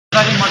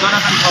गरी म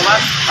जोनाथन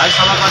खवास है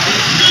सभापति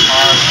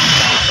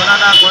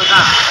सोनादा गोर्खा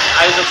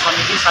आयोजक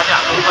समिति साथै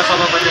हाम्रो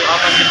उपसभापति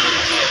अमर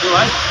सिंहज्यूहरू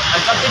है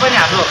अनि जति पनि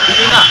हाम्रो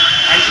विभिन्न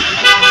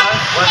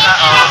गोर्खा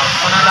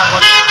सोनादा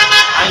गोर्खा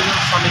आयोजक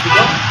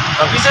समितिको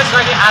र विशेष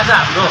गरी आज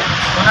हाम्रो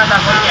सोनादा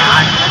गोर्खे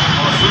हाट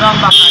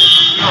सुरुवातमा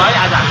कार्यक्रम थियो है।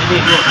 आज हामीले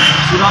यो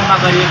सुरुवातमा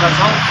गरिएका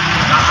छौँ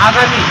र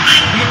आगामी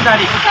 3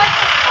 तारिक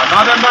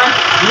नोभेम्बर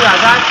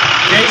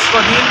 2023 को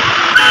दिन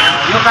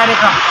यो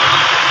कार्यक्रम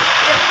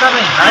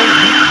एकदमै है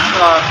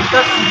विकट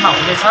रूपमा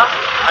हुनेछ।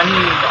 अनि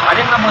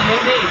हरेकमा म यही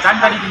नै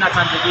जानकारी दिन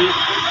चाहन्छु कि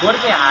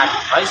गोर्खे हाट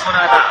है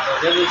सोनादा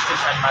रेलवे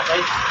स्टेसनमा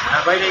चाहिँ हुन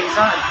गइरहेको छ।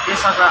 अनि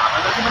त्यसर्थ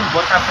हाम्रो जति पनि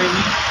गोर्खा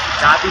प्रेमी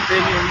जाति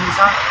प्रेमी हुनुहुन्छ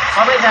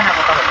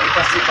सबैजनाको तपाईँको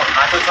उपस्थित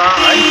भएको छ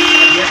है।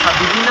 यसमा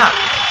विभिन्न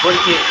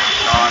गोर्खे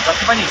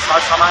जति पनि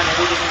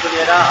सरसामानहरूदेखिको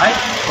लिएर है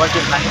गोर्खे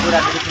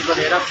खानेकुराहरूदेखिको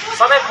लिएर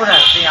सबै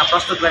कुराहरू चाहिँ यहाँ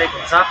प्रस्तुत गरेको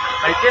हुन्छ।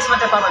 अनि त्यसमा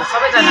चाहिँ तपाईँहरू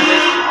सबैजना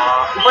चाहिँ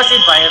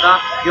उपस्थित भएर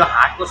यो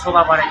हाटको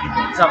शोभा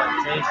बढाइदिनुहुन्छ भने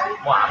चाहिँ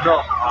म हाम्रो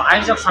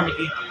आयोजक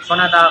समिति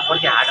सोनादा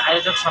गोर्खे हाट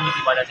आयोजक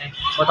समितिबाट चाहिँ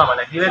म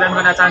तपाईँहरूलाई निवेदन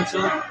गर्न चाहन्छु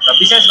र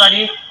विशेष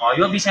गरी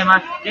यो विषयमा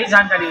केही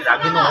जानकारी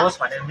राखिदिनुहोस्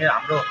भनेर मेरो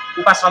हाम्रो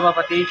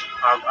उपसभापति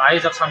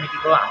आयोजक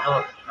समितिको हाम्रो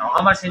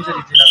अमर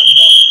सिंहज्यूलाई पनि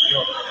म यो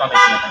कमेन्ट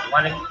गर्न चाहन्छु।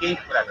 उहाँले केही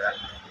कुराहरू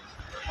राख्नु।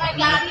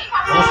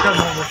 नमस्कार,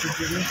 म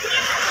वसुन्थी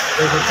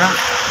गोर्खा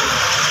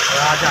र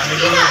आज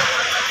हामीले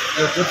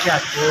यो गोर्खे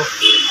हाटको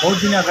बहुत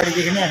दिन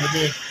अगाडिदेखि नै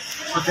हामीले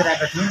सोचेर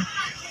आएका थियौँ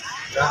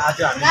र आज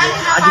हामीले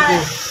आजको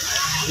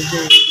जुन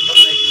चाहिँ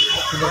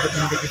अक्टोबरको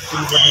दिनदेखि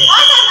सुरु गर्ने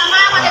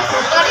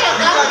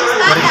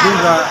गरेको थियौँ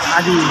र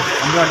आज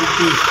हाम्रो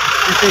अलिकति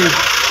त्यस्तै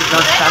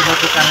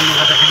चाडबाडको कारणले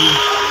गर्दाखेरि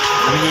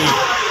हामीले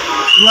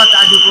सुरुवात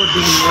आजको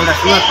दिन एउटा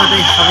सुरुवातमा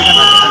चाहिँ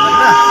सबैजना भेला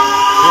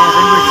गरेर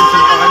रेलवे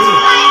स्टेसनको अगाडि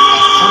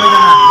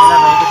सबैजना भेला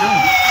भएको छौँ।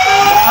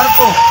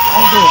 अर्को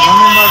आउँदो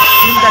नोभेम्बर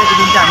 3 तारिकको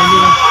दिन चाहिँ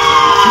हामीले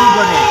सुरु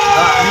गर्ने र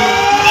हामी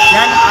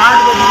बिहान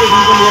 8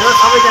 बजीदेखिको लिएर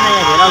सबैजना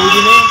यहाँ भेला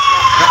उदिने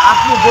र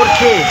आफ्नो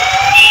गोर्खे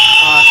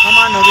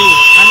सामानहरू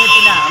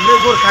खानेपिना हाम्रै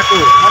गोर्खाको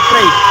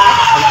मात्रै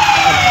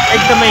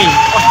एकदमै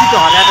अस्तित्व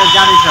हराएर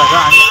जाँदैछ र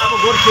हामी अब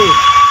गोर्खे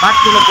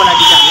बाँच्नुको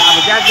लागि चाहिँ हामी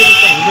अब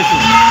जागृत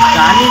हुँदैछौँ र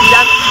हामी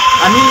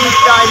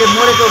त अहिले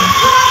मरेको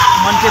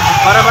मान्छे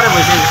बराबरै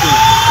भइसकेको छौँ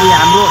कि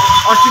हाम्रो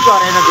अस्तित्व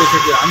हराएर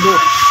गइसक्यो, हाम्रो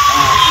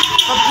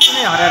सब कुछ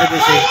नै हराएर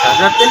गइसकेको छ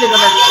र त्यसले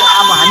गर्दाखेरि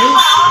अब हामी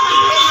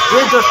जे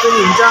जसरी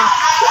हुन्छ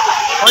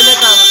अहिले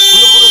त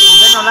ठुलो कुरो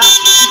हुँदैन होला,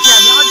 पछि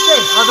हामी अझै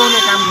सजाउने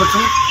काम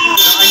गर्छौँ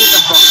र अहिले त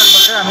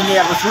भर्खर हामीले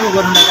अब सुरु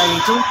गर्नु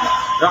लागेको छौँ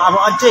र अब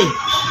अझै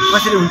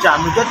कसरी हुन्छ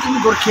हाम्रो जति पनि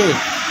गोर्खे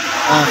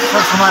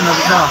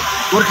सरसामानहरू छ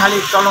गोर्खाले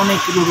चलाउने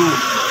कुरोहरू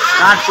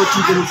काठको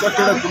चिजहरू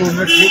कतिवटा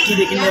कुरोहरू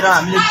ठेकीदेखि लिएर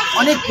हामीले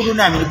अनेक कुरो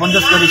नै हामीले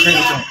बन्दोबस्त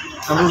गरिसकेका छौँ।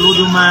 हाम्रो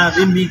लोधुमा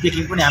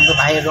रिम्बिकदेखि पनि हाम्रो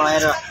भाइहरू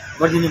आएर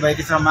गरिदिनु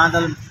भएको छ।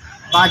 मादल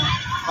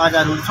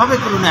बाजाहरू सबै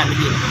कुरो नै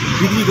हामीले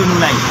बिक्री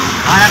गर्नुलाई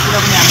भाँडाकुँडा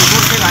पनि हाम्रो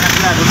गोर्खे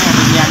भाँडाकुँडाहरू नै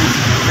हामीले यहाँ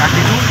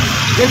राखेछौँ।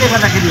 त्यसले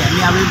गर्दाखेरि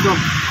हामी अब यो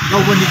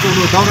चौबन्दी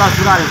चौरो दौरा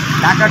सुरुवाल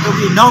ढाका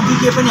टोपी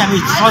नबिके पनि हामी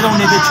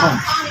सजाउने चाहिँ छौँ।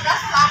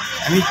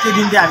 हामी त्यो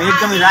दिन चाहिँ हामी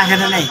एकदमै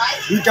राखेर नै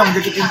 2टा हुन्छ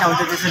कि 3टा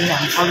हुन्छ त्यसरी नै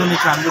हामी सजाउने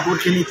छौँ हाम्रो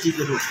गोर्खे नै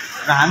चिजहरू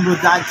र हाम्रो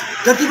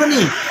जति पनि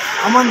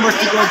अमन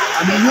बस्तीको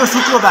हामी यो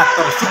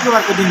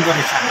शुक्रबारको दिन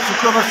गर्नेछ।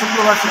 शुक्रबार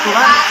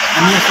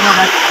हामी यहाँ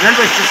सोनादा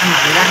रेलवे स्टेसन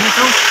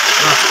राख्नेछौँ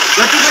र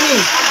जति पनि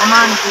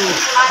कमानको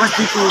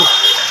बस्तीको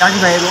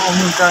दाजुभाइहरू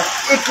आउनुहुन्छ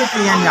एकचोटि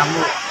यहाँनिर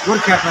हाम्रो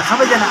गोर्खे हाटमा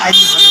सबैजना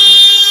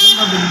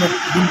आइदिनु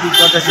बिन्ती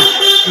गर्दछु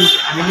कि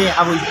हामीले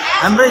अब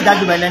हाम्रै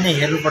दाजुभाइलाई नै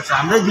हेर्नुपर्छ,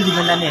 हाम्रै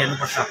दिदीबहिनीलाई नै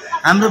हेर्नुपर्छ,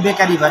 हाम्रो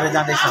बेकारी भएर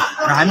जाँदैछ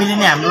र हामीले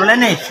नै हाम्रोलाई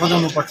नै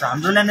सजाउनुपर्छ,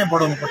 हाम्रोलाई नै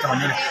बढाउनुपर्छ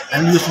भनेर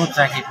हामीले यो सोच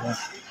राखेको हौँ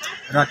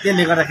र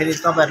त्यसले गर्दाखेरि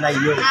तपाईँहरूलाई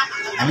यो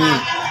हामी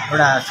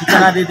एउटा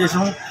सूचना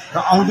दिँदैछौँ र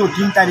आउँदो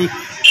 3 तारिक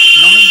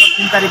नोभेम्बर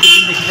 3 तारिकको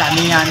दिनदेखि चाहिँ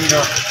हामी यहाँनिर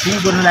सुरु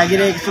गर्नु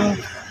लागिरहेको छौँ।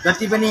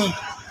 जति पनि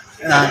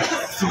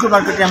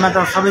शुक्रबारको टाइममा त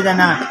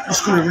सबैजना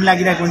स्कुलहरू पनि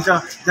लागिरहेको हुन्छ,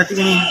 जति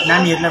पनि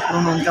नानीहरूलाई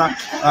पुऱ्याउनुहुन्छ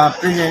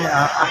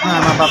आफ्नो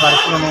आमा बाबाहरू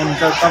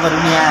पुऱ्याउनुहुन्छ तपाईँहरू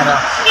पनि आएर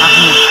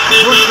आफ्नो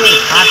गोर्खे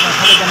हाटमा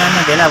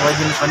सबैजना भेला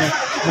भइदिनु भने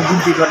म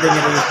बिन्ती गर्दै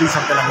मेरो 2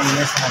 शब्दलाई म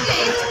यहाँ समाप्त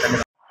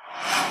गर्दछु।